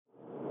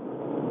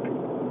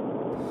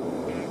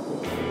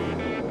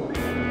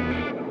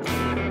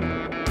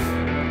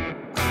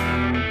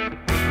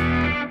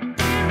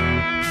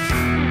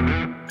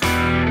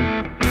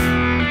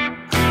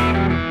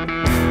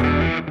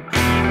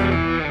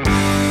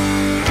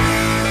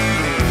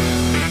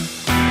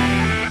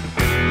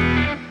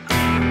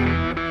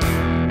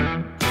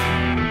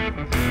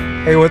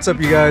Hey, what's up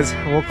you guys?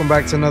 Welcome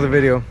back to another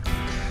video.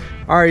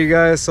 Alright you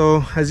guys,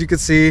 so as you can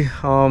see,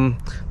 I'm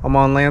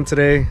on land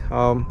today.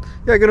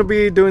 Yeah, gonna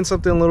be doing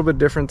something a little bit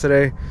different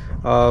today.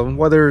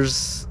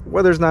 Weather's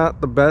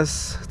not the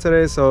best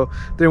today, so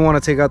didn't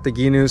want to take out the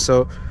Ginu,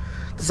 so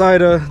decided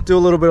to do a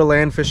little bit of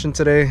land fishing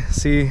today,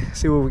 see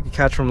what we can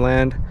catch from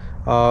land.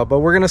 But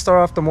we're gonna start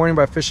off the morning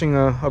by fishing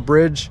a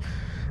bridge,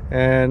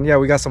 and yeah,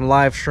 we got some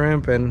live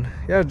shrimp, and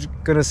yeah,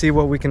 gonna see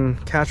what we can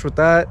catch with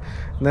that.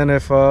 And then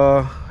if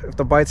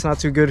the bite's not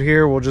too good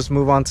here, we'll just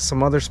move on to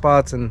some other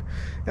spots and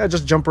yeah,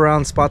 just jump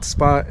around spot to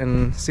spot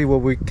and see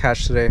what we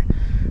catch today.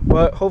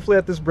 But hopefully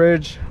at this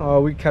bridge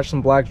we catch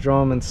some black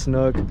drum and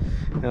snook.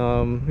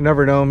 You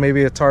never know,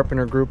 maybe a tarpon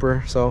or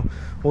grouper, so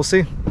we'll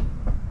see.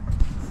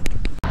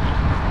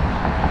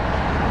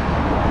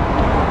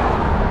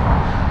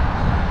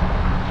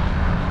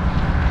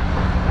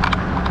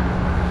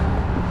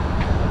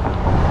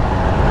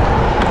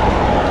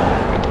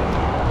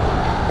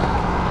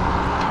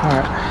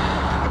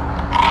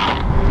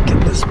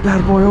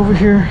 Bad boy over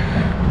here.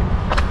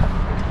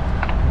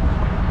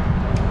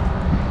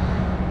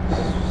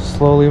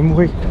 Slowly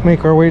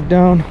make our way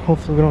down.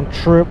 Hopefully we don't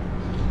trip.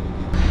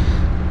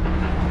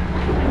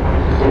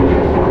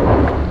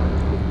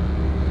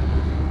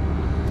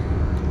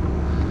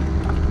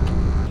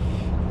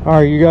 All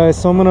right, you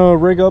guys. So I'm gonna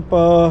rig up.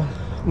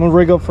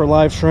 For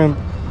live shrimp.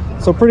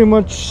 So pretty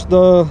much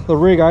the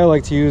rig I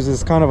like to use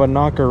is kind of a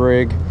knocker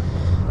rig.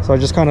 So I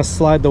just kind of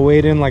slide the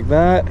weight in like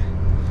that.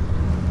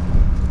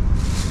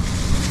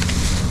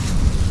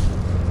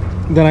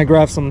 Then I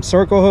grab some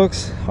circle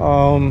hooks.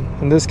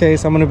 In this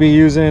case, I'm going to be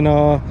using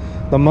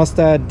the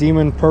Mustad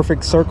Demon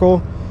Perfect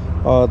Circle,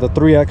 the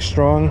 3X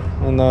strong,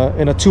 and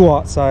in a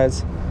 2/0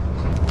 size.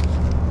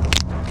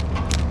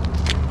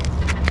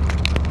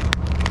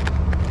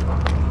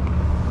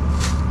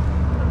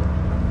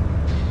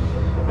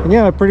 And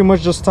yeah, I pretty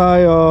much just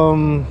tie.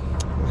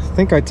 I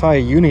think I tie a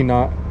uni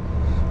knot.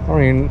 I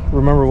don't even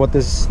remember what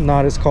this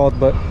knot is called,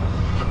 but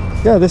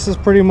yeah, this is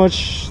pretty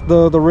much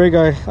the rig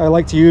I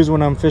like to use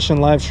when I'm fishing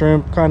live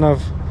shrimp. Kind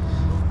of,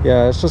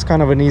 yeah, it's just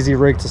kind of an easy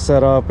rig to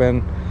set up,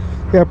 and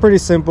yeah, pretty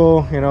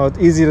simple. You know, it's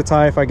easy to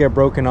tie if I get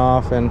broken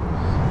off, and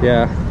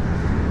yeah,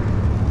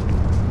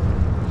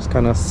 just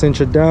kind of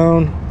cinch it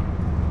down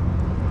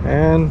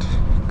and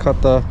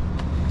cut the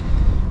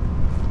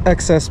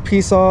excess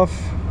piece off.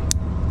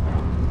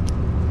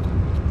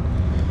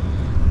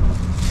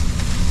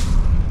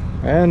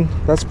 And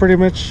that's pretty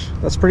much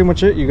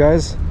it, you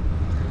guys.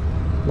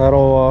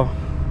 That'll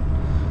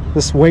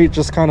this weight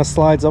just kind of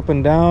slides up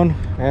and down,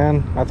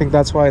 and I think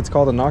that's why it's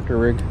called a knocker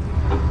rig.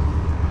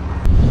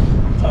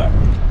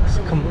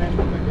 So come on.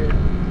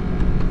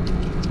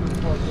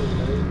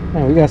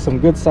 Man, we got some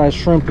good sized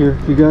shrimp here,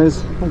 you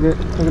guys. Look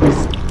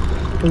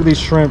at these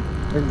shrimp.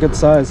 They're good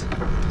size.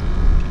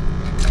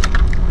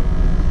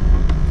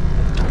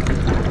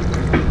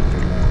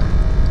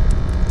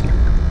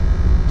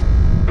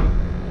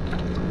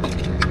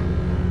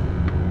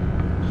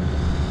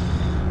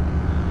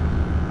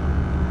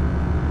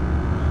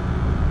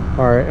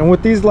 All right, and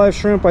with these live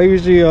shrimp, I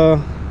usually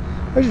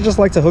just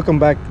like to hook them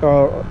back,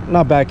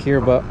 not back here,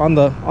 but on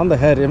the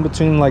head, in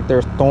between like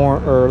their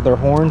thorn or their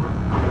horn.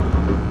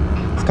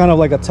 It's kind of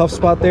like a tough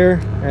spot there,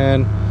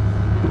 and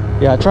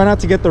yeah, try not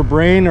to get their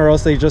brain or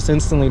else they just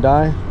instantly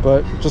die.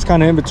 But just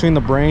kind of in between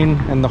the brain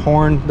and the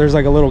horn, there's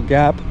like a little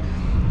gap.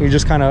 You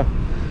just kind of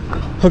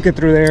hook it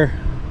through there,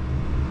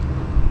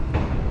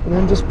 and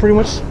then just pretty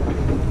much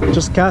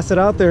just cast it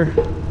out there,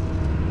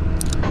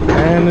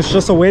 and it's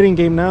just a waiting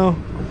game now.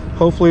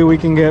 Hopefully we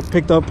can get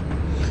picked up,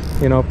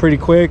 you know, pretty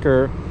quick,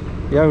 or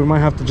yeah, we might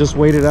have to just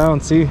wait it out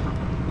and see.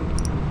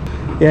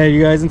 Yeah,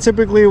 you guys, and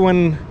typically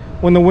when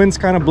the wind's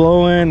kind of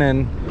blowing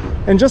and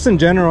just in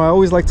general, I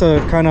always like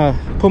to kind of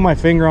put my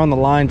finger on the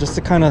line just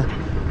to kind of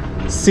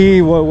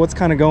see what's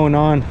kind of going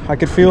on. I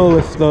could feel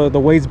if the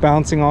weight's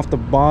bouncing off the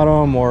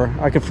bottom, or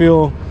I could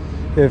feel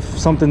if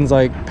something's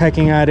like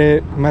pecking at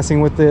it,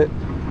 messing with it,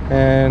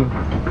 and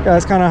yeah,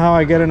 that's kind of how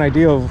I get an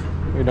idea of,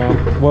 you know,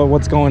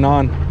 what's going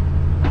on.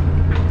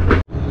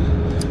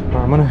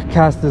 I'm gonna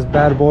cast this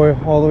bad boy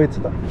all the way to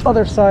the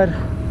other side.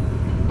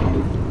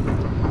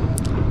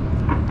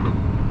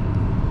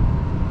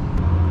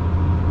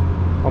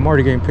 I'm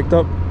already getting picked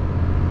up.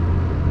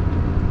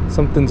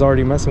 Something's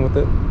already messing with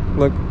it.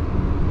 Look,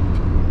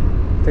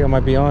 I think I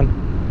might be on.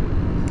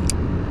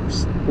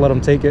 Just let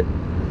him take it.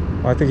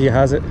 Oh, I think he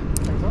has it.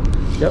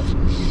 Yep,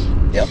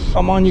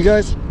 I'm on, you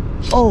guys.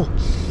 Oh,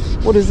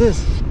 what is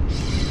this?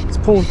 It's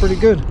pulling pretty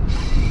good.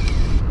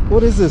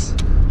 What is this?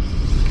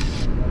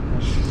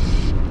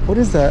 What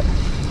is that?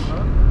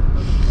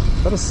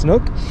 Is that a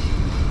snook?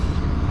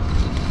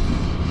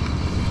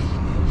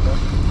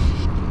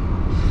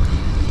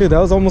 Dude, that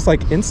was almost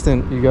like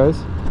instant, you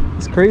guys.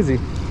 It's crazy.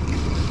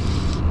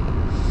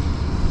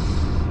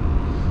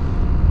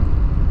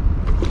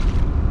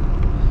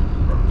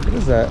 What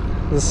is that?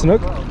 Is it a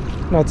snook?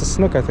 No, it's a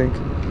snook, I think.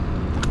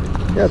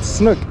 Yeah, it's a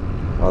snook.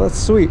 Oh, that's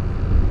sweet.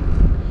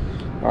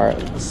 All right,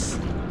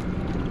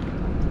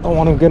 I don't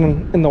want him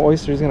getting in the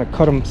oyster. He's gonna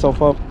cut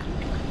himself up.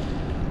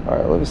 All All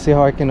right, let me see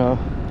how I can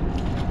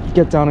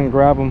get down and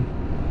grab them.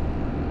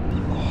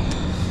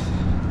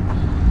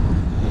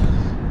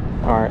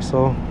 All right,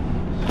 so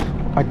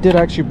I did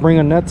actually bring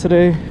a net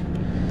today,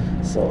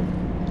 so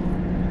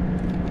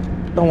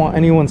don't want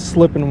anyone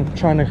slipping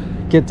trying to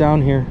get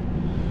down here.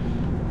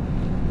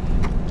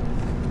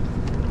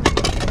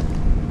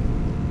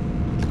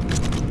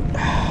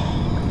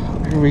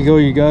 Here we go,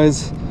 you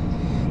guys.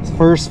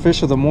 First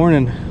fish of the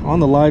morning on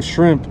the live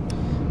shrimp.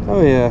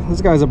 Oh yeah, this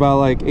guy's about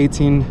like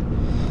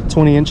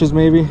 18-20 inches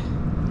maybe.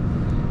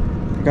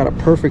 I got a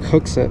perfect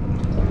hook set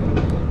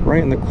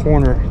right in the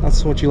corner.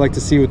 That's what you like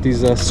to see with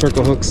these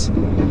circle hooks.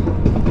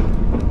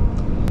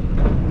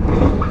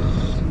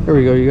 There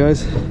we go, you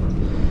guys.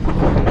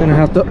 Gonna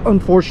have to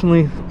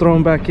unfortunately throw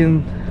him back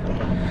in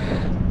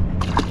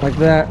like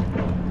that.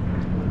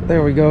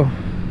 There we go.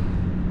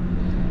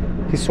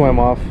 He swam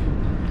off.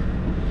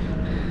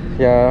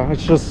 Yeah,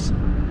 it's just,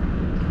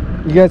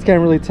 you guys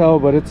can't really tell,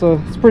 but it's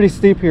pretty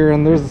steep here,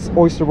 and there's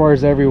oyster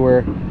bars everywhere,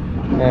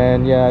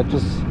 and yeah,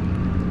 just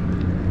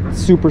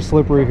super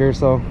slippery here.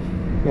 So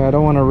yeah, I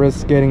don't want to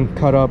risk getting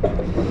cut up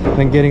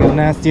and getting a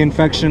nasty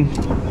infection.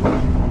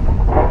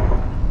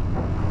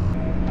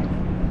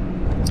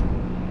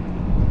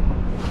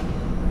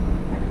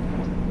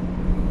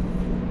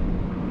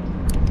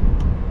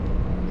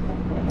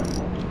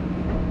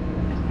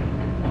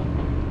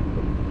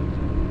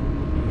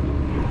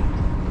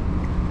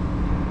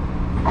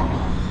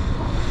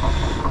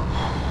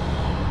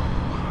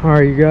 All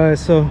right, you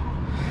guys, so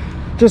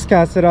just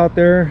cast it out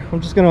there.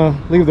 I'm just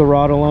gonna leave the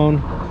rod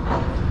alone.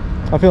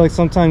 I feel like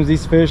sometimes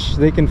these fish,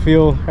 they can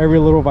feel every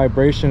little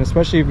vibration,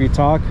 especially if you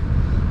talk.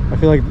 I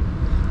feel like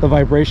the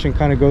vibration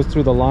kind of goes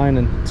through the line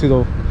and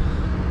to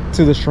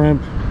the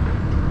shrimp.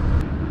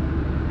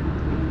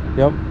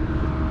 Yep.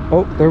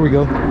 Oh, there we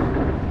go.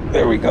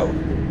 There we go.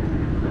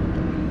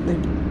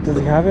 Does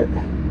he have it?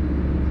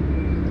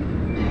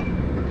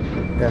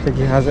 Yeah, I think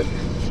he has it.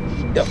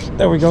 Yep,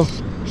 there we go.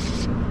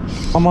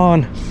 I'm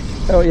on.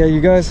 Oh yeah, you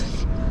guys,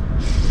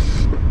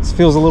 this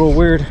feels a little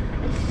weird.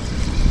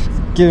 It's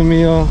giving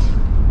me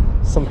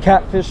some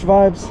catfish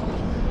vibes.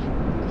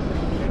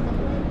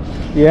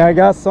 Yeah, I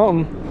got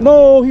something.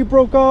 No, he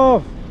broke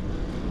off.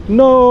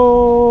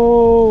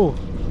 No,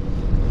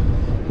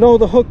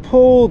 the hook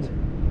pulled.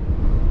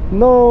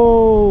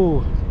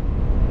 No,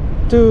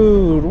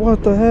 dude,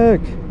 what the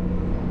heck?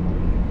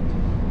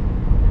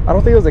 I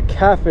don't think it was a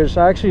catfish.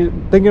 I actually,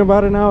 thinking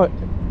about it now,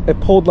 it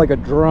pulled like a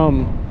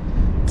drum.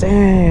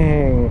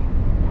 Dang.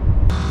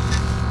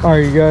 All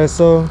right, you guys,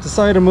 so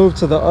decided to move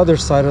to the other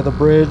side of the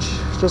bridge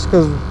just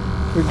because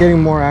we're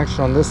getting more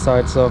action on this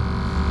side, so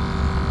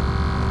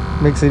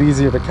makes it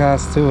easier to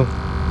cast too.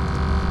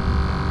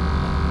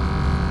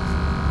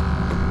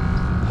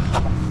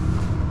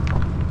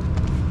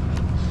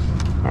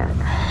 All right.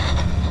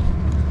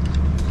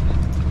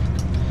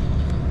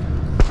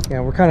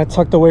 Yeah, we're kind of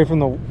tucked away from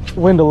the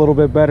wind a little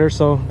bit better,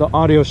 so the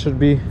audio should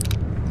be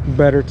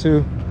better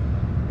too.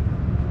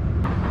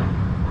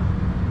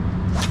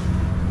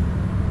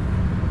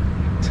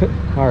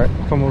 All right,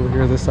 come over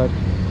here this side.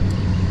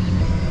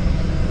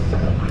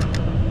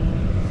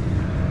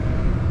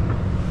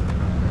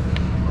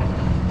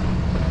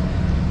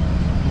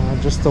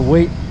 Just to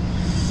wait.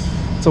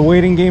 It's a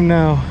waiting game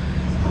now.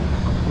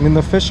 I mean,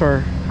 the fish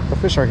are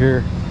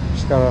here.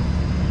 Just gotta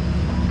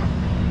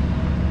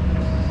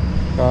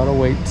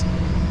wait.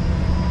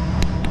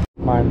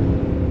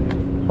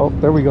 Mine. Oh,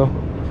 there we go.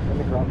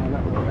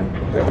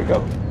 There we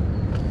go.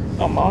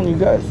 I'm on, you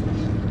guys.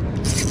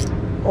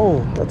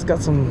 Oh, that's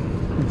got some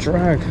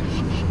drag.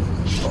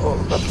 Oh,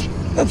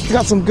 that's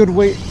got some good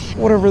weight,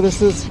 whatever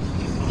this is.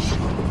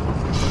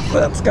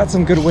 That's got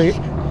some good weight.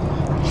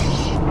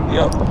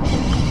 Yep,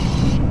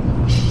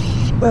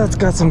 that's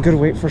got some good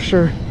weight for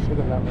sure.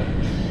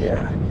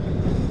 Yeah,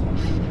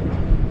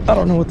 I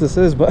don't know what this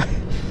is, but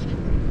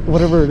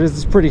whatever it is,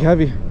 it's pretty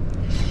heavy.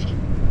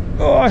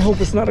 Oh, I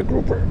hope it's not a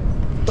grouper.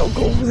 Don't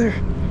go over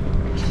there.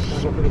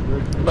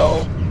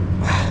 No,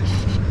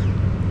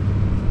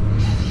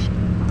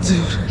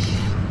 dude,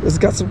 it's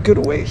got some good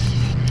weight.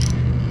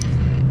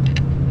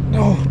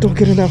 No, don't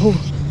get in that hole.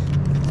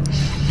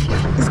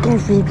 It's going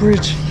for the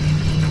bridge.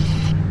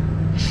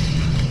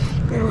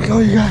 There we go,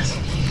 you guys.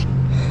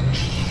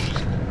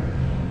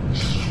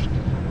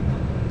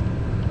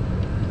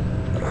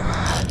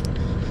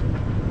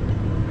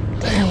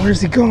 Damn,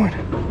 where's he going?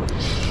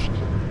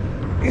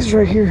 He's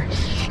right here.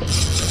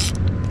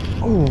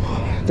 Oh,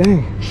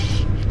 dang.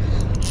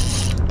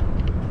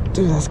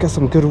 Dude, that's got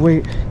some good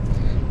weight. You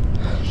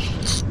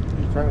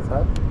trying to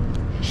tap?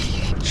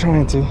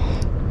 Trying to.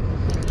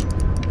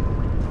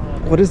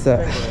 What is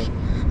that?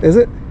 Is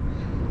it?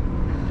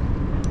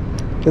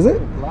 Is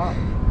it?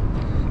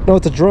 No,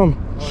 it's a drum.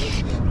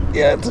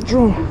 Yeah, it's a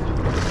drum.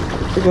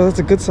 There we go, that's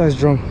a good sized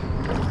drum.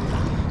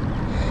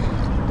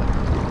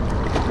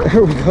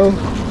 There we go.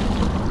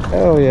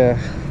 Hell yeah.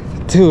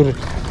 Dude,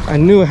 I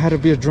knew it had to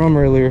be a drum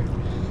earlier.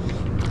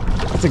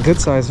 That's a good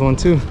sized one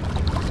too.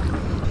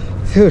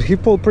 Dude, he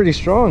pulled pretty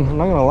strong, I'm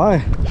not gonna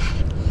lie.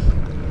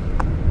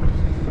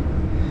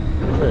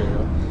 There you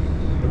go.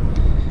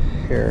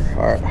 here.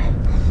 All right,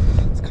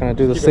 let's kind of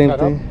do the same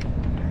thing.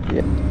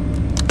 Yeah.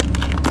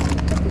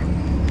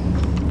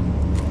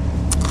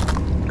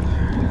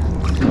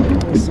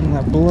 Some of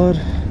that blood.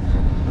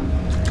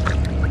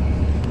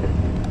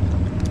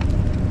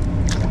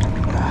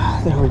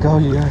 There we go,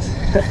 you guys.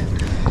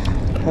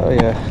 Hell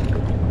yeah.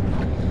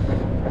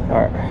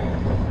 All right,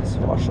 let's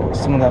wash away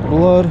some of that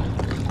blood.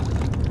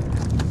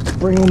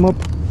 Bring them up.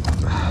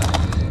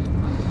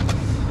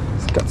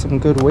 It's got some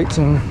good weight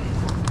to him.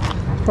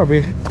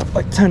 Probably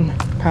like 10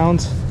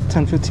 pounds,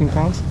 10, 15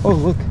 pounds. Oh,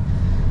 look,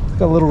 it's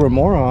got a little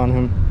remora on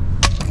him.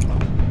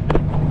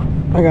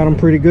 I got him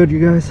pretty good, you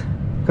guys.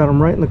 Got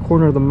him right in the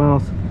corner of the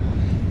mouth.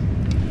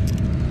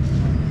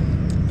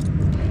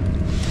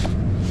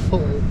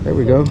 There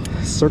we go.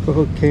 Circle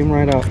hook came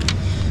right out.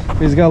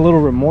 He's got a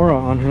little remora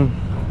on him.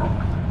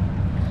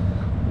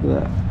 Look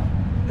at that.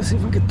 Let's see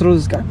if we can throw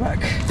this guy back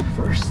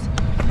first.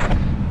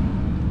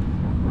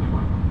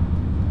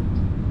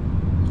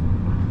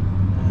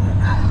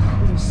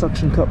 Little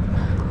suction cup.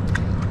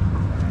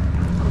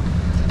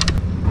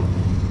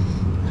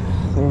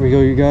 There we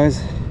go, you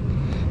guys.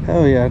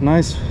 Hell yeah,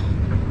 nice,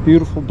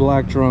 beautiful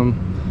black drum.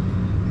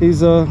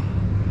 He's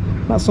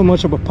not so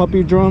much of a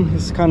puppy drum.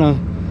 He's kind of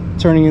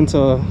turning into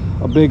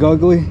a big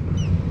ugly,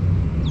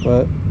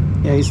 but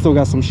yeah, he's still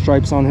got some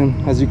stripes on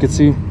him, as you can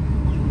see.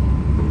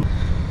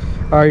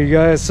 All right, you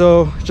guys,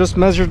 so just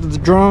measured the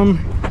drum.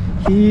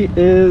 He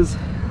is,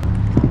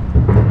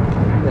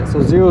 yeah,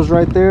 so zero's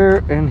right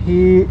there, and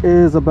he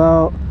is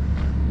about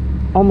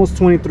almost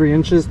 23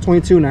 inches,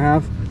 22 and a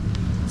half.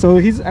 So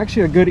he's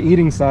actually a good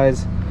eating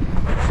size.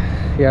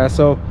 Yeah,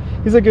 so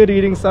he's a good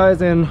eating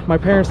size, and my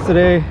parents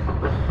today,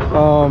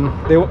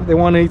 they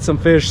want to eat some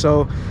fish,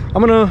 so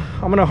I'm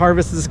gonna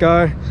harvest this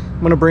guy.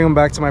 I'm gonna bring him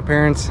back to my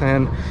parents,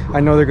 and I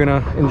know they're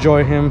gonna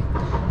enjoy him.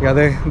 Yeah,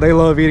 they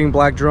love eating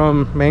black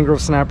drum,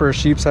 mangrove snapper,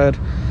 sheep's head.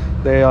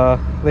 They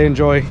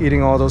enjoy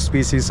eating all those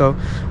species, so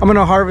I'm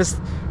gonna harvest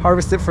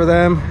it for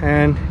them.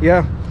 And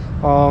yeah,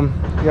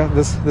 yeah,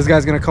 this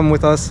guy's gonna come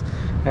with us,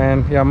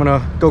 and yeah, I'm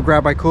gonna go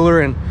grab my cooler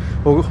and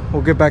we'll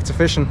get back to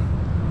fishing.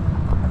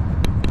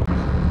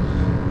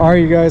 All right,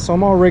 you guys, so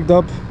I'm all rigged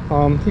up.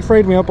 He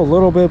frayed me up a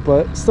little bit,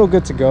 but still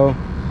good to go.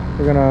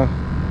 We're gonna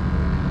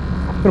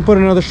put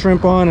another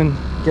shrimp on and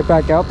get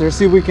back out there,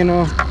 see if we can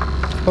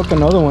hook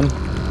another one.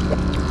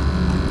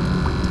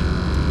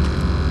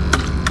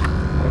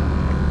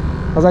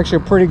 That was actually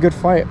a pretty good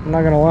fight, I'm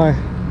not gonna lie.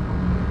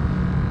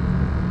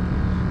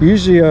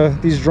 Usually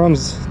these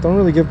drums don't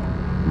really give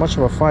much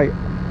of a fight.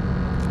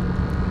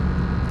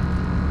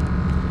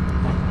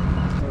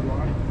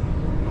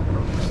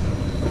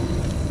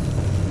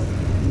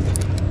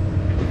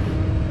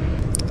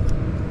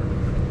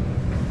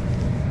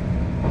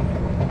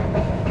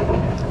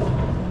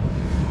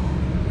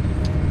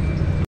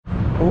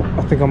 Oh,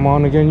 I think I'm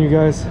on again, you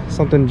guys.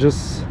 Something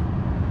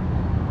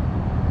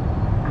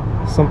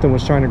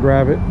was trying to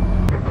grab it.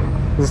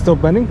 Is it still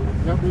bending?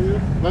 Yep,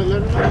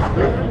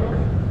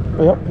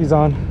 oh, yep, he's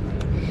on.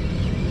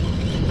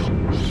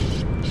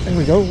 There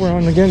we go, we're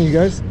on again, you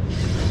guys.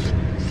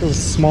 It was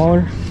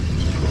smaller.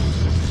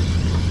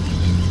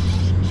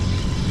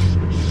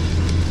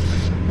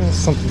 That's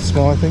something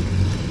small, I think.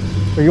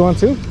 Are you on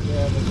too?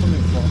 Yeah, they're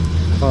coming from.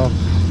 Oh.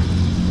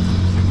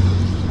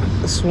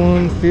 This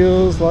one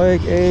feels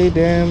like a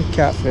damn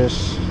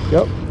catfish.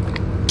 Yep.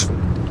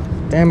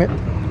 Damn it.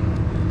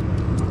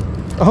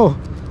 Oh,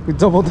 we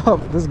doubled up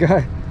this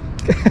guy.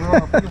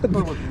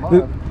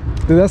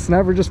 Did that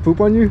snapper just poop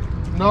on you?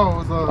 No,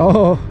 it was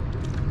oh,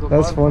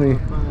 that's funny.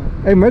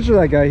 Hey, measure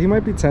that guy. He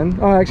might be 10.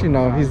 Oh, actually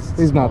no,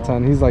 he's not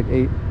 10. He's like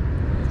 8.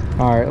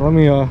 All right, let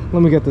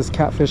me get this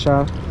catfish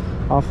out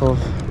off of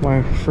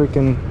my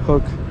freaking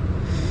hook.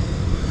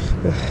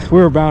 We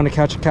were bound to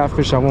catch a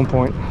catfish at one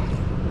point.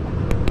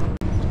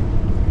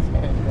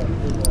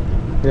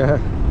 Yeah.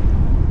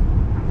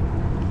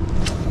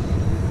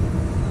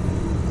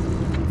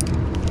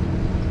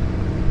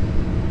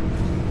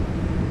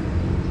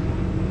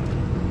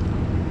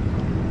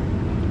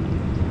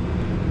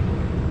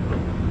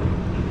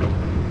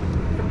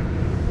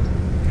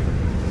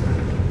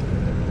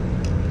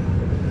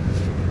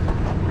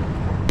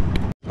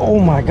 Oh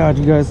my god,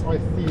 you guys. I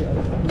see it.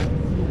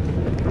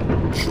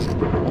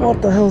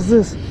 What the hell is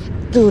this?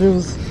 Dude, it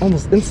was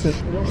almost instant.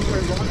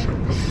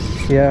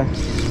 Yeah.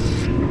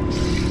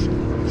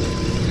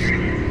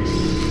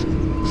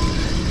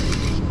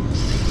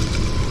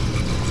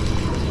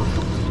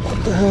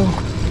 What the hell?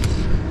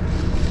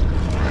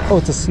 Oh,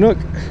 it's a snook.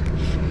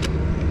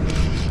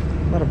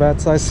 Not a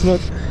bad sized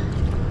snook.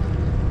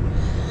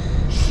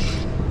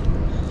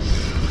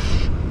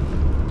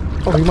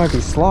 Oh, he might be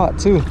slot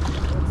too.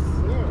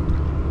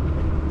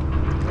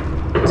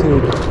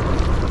 Dude,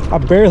 I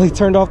barely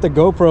turned off the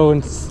GoPro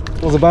and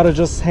was about to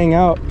just hang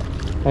out,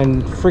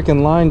 and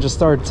freaking line just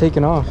started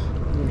taking off.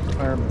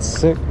 It's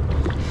sick.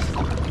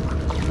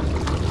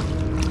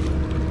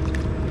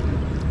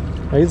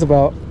 He's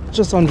about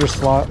just under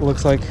slot,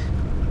 looks like.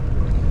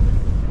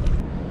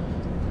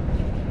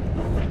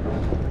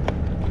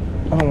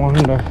 I don't want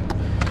him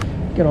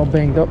to get all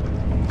banged up.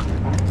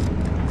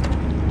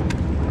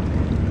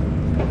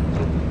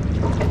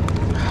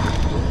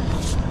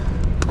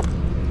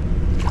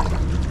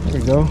 There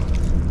we go.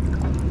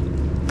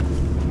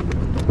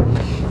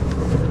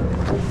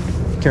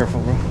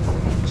 Careful, bro.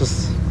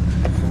 Just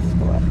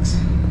relax.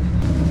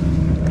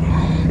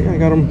 Yeah, I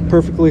got him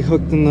perfectly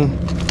hooked in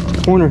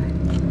the corner.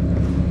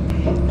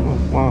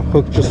 Oh, wow,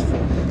 hook just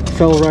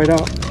fell right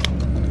out.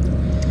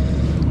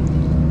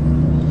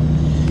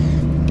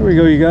 There we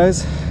go, you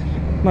guys.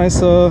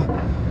 Nice, a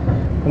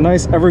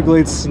nice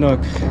Everglades snook.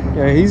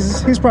 Yeah,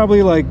 he's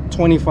probably like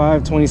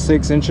 25,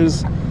 26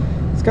 inches.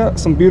 He's got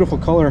some beautiful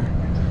colors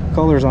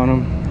on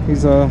him.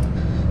 He's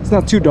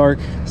not too dark,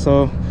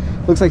 so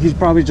looks like he's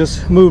probably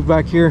just moved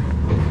back here,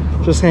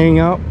 just hanging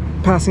out,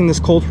 passing this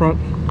cold front.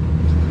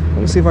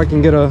 Let me see if I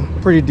can get a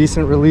pretty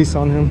decent release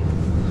on him.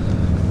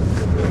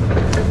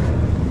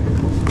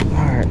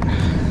 All right,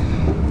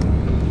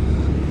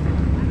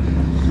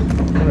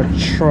 I'm gonna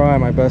try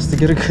my best to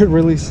get a good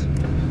release.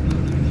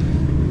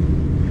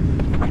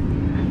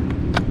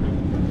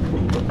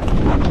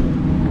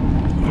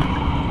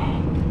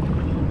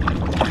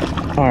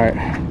 All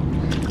right,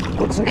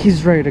 looks like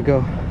he's ready to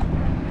go.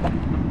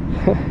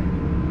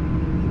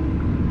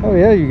 Oh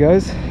yeah, you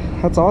guys,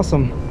 that's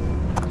awesome.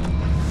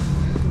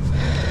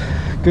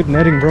 Good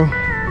netting, bro.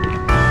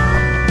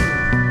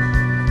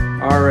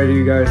 Alrighty,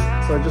 you guys,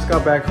 so I just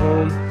got back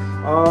home.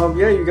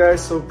 Yeah, you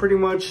guys, so pretty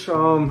much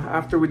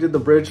after we did the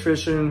bridge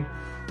fishing,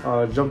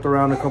 jumped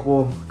around a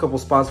couple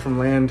spots from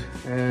land,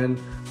 and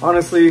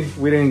honestly,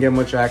 we didn't get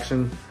much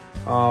action.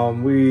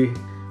 We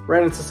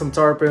ran into some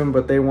tarpon,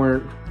 but they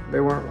weren't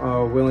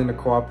willing to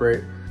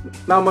cooperate.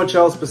 Not much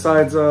else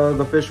besides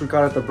the fish we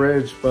caught at the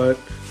bridge, but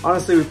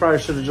honestly we probably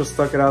should have just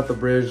stuck it out the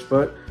bridge.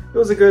 But it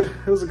was a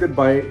good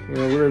bite. You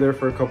know, we were there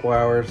for a couple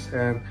hours,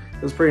 and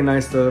it was pretty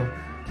nice to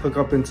hook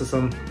up into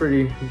some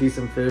pretty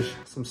decent fish,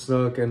 some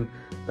snook, and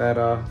that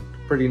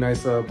pretty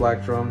nice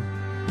black drum.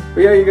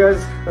 But yeah, you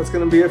guys, that's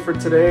gonna be it for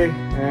today.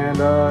 And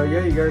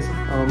yeah, you guys,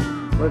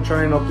 I'm gonna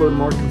try and upload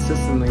more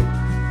consistently,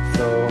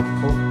 so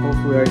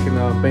hopefully I can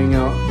bang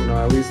out, you know,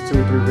 at least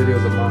 2 or 3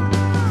 videos a month.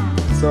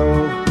 So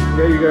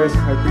yeah, you guys,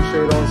 I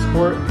appreciate all the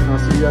support, and I'll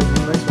see you guys in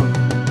the next one.